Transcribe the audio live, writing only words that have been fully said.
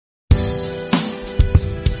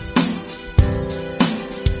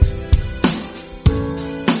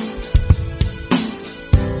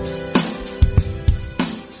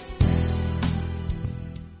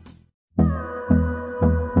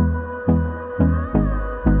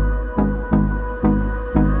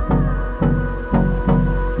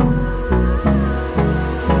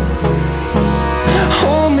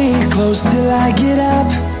close till I get up.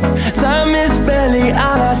 Time is barely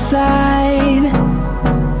on our side.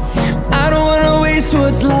 I don't wanna waste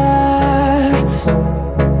what's left.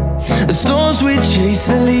 The storms we chase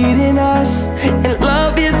are leading us, and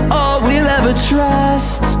love is all we'll ever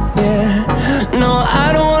trust. Yeah, no, I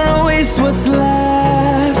don't wanna waste what's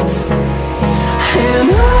left. And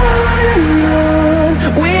on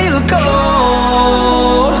we'll go,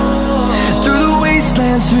 through the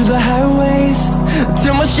wastelands, through the highways,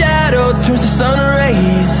 till my shadow turns to sun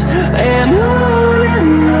rays. And on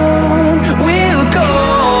we'll go,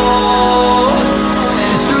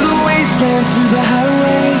 through the wastelands, through the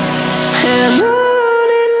highways, and on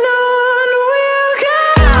we'll go.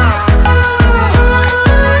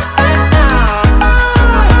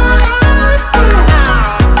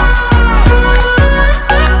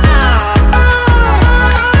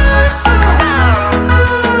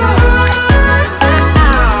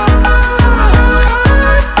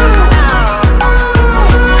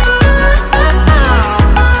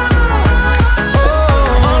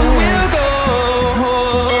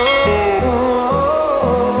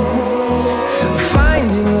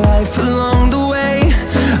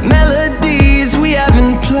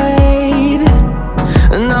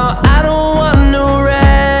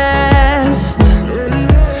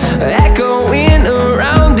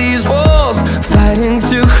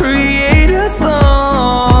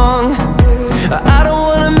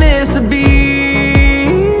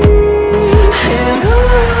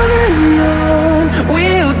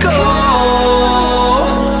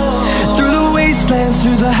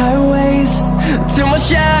 Through the highways, till my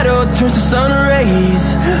shadow turns to sun rays.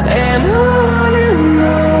 And on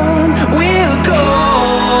we'll go,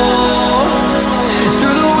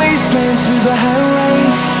 through the wastelands, through the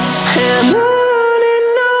highways, and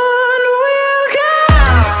on we'll go.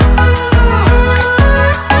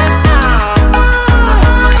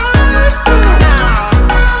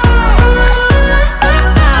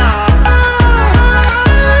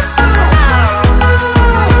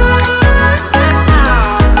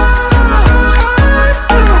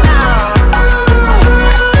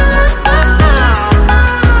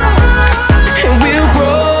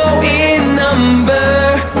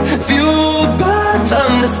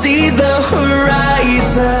 See the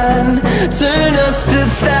horizon, turn us to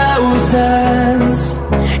thousands,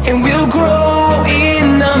 and we'll grow in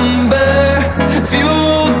number,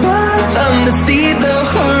 fueled by them. To see the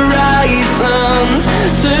horizon,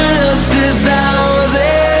 turn us to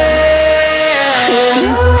thousands,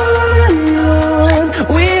 and on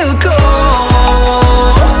we'll go,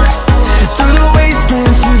 through the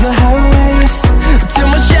wastelands, through the highways, till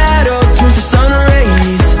my shadow turns to sun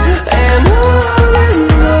rays. And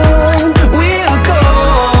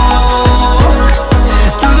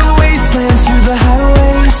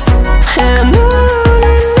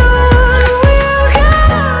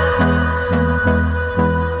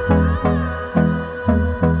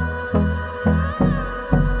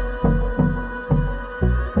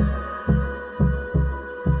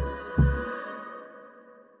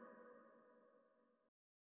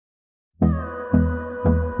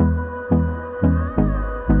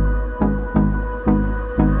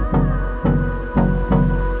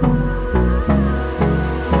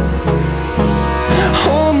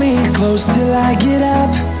close till I get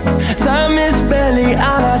up. Time is barely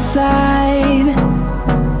on our side.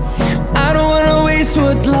 I don't wanna waste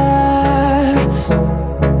what's left.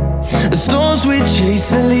 The storms we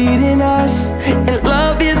chase are leading us, and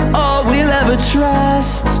love is all we'll ever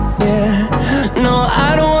trust. Yeah, no,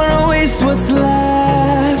 I don't wanna waste what's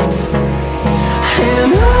left.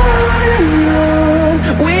 And on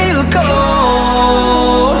we'll go,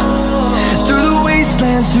 through the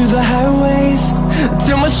wastelands, through the highways,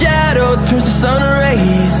 till my shadow turns to sun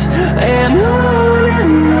rays. And on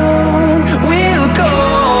we'll go,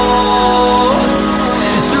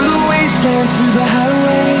 through the wastelands, through the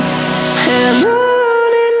highways, and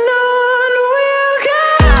on we'll go.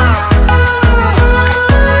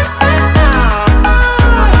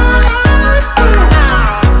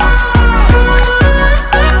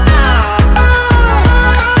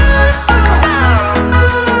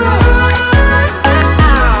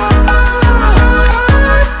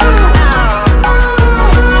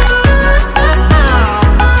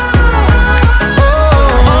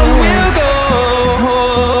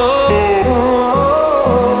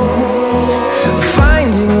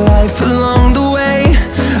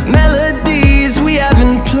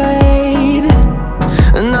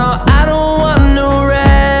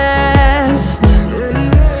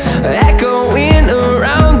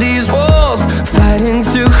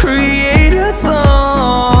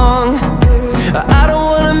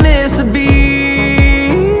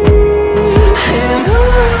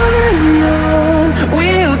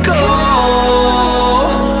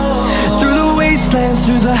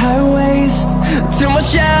 till my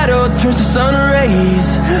shadow turns to sun rays.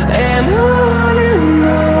 And on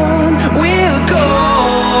we'll go,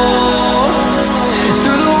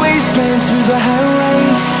 through the wastelands, through the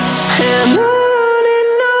highways. And on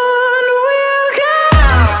we'll go.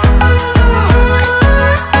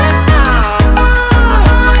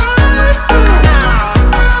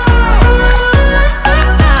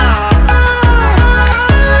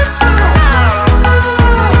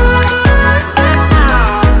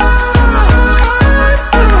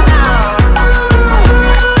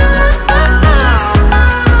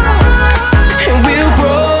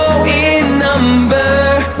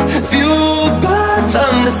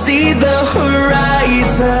 See the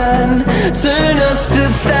horizon, turn us to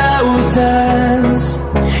thousands,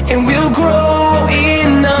 and we'll grow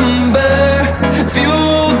in number,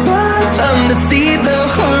 fueled by them. To see the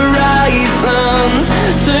horizon,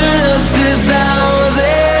 turn us to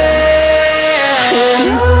thousands,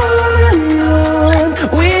 and on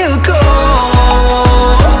we'll go,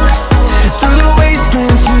 through the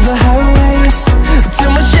wastelands, through the highways,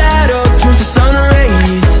 till my shadow turns to sun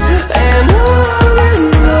rays. And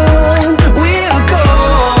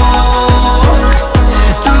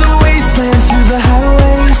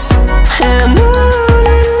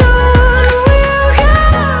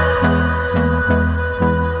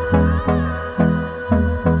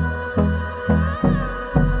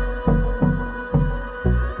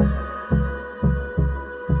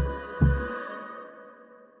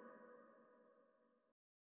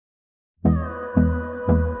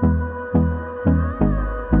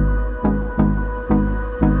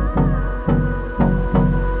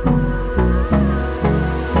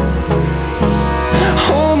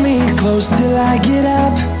close till I get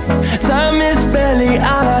up. Time is barely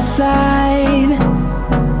on our side.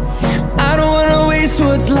 I don't wanna waste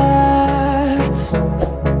what's left.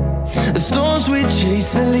 The storms we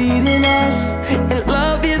chase are leading us, and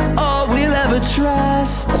love is all we'll ever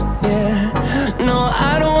trust. Yeah, no,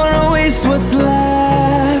 I don't wanna waste what's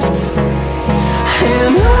left.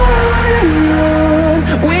 And on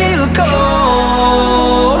we'll go,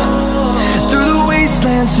 through the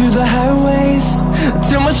wastelands, through the highways,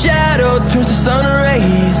 till my shadow turns to sun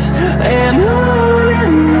rays. And on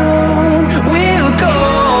we'll go,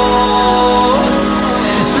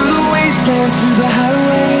 through the wastelands, through the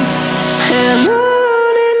highways. And on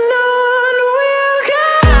we'll go.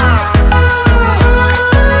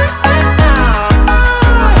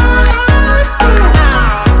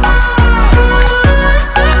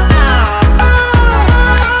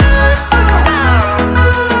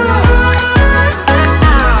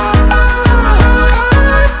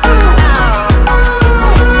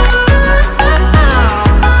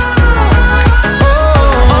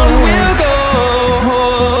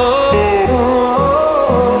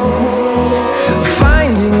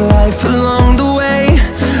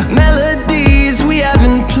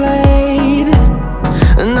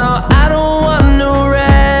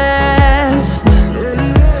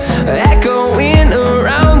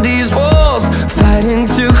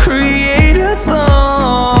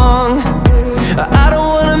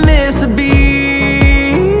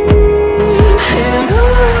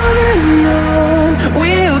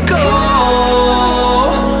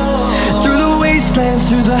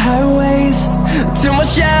 Through the highways, till my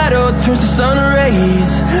shadow turns to sun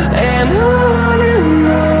rays. And on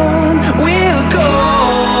we'll go,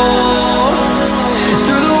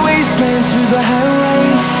 through the wastelands, through the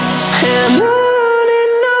highways. And on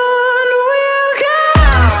we'll go.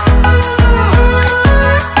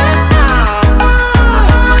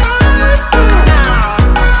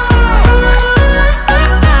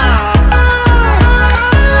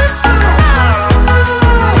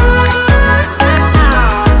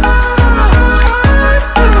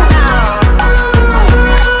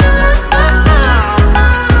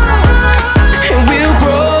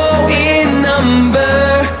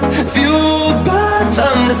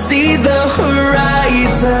 See the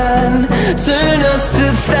horizon, turn us to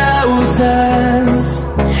thousands,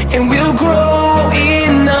 and we'll grow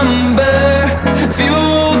in number,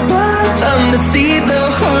 fueled by them. To see the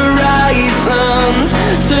horizon,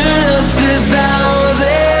 turn us to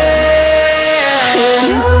thousands,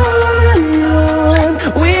 and on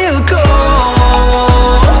we'll go,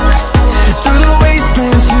 through the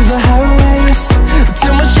wastelands, through the highways,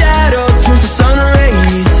 till my shadow turns to sun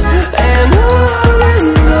rays. And on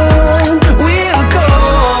we'll go,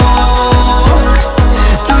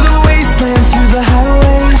 through the wastelands,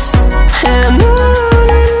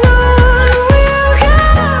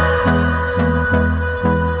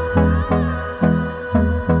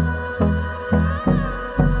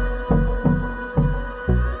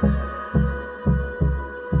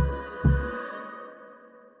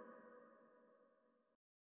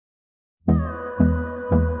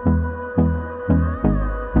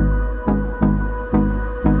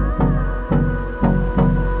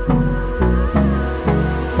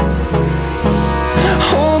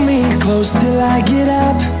 close till I get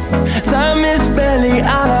up. Time is barely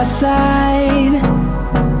on our side.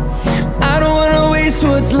 I don't wanna waste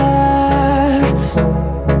what's left.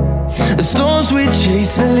 The storms we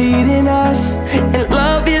chase are leading us, and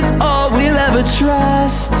love is all we'll ever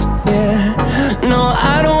trust. Yeah, no,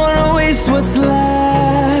 I don't wanna waste what's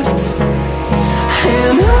left.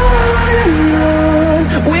 And on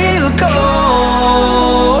we'll go,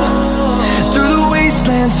 through the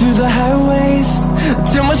wastelands, through the highways,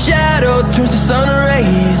 till my shadow turns to sun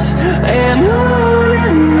rays. And on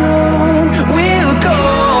we'll go,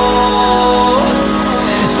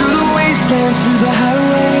 through the wastelands, through the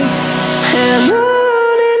highways, and on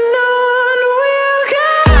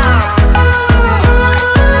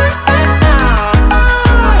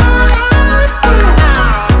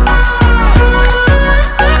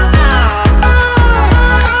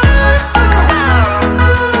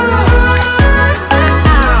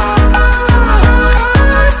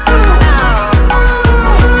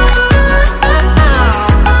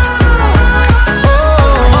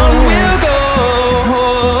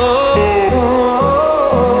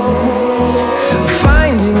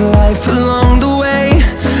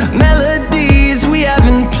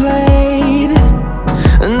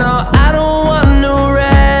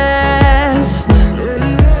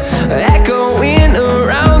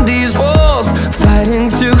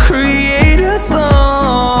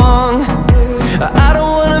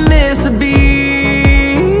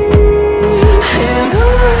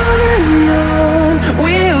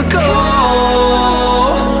we'll go.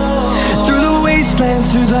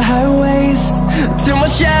 Through the highways, till my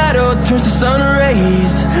shadow turns to sun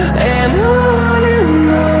rays. And on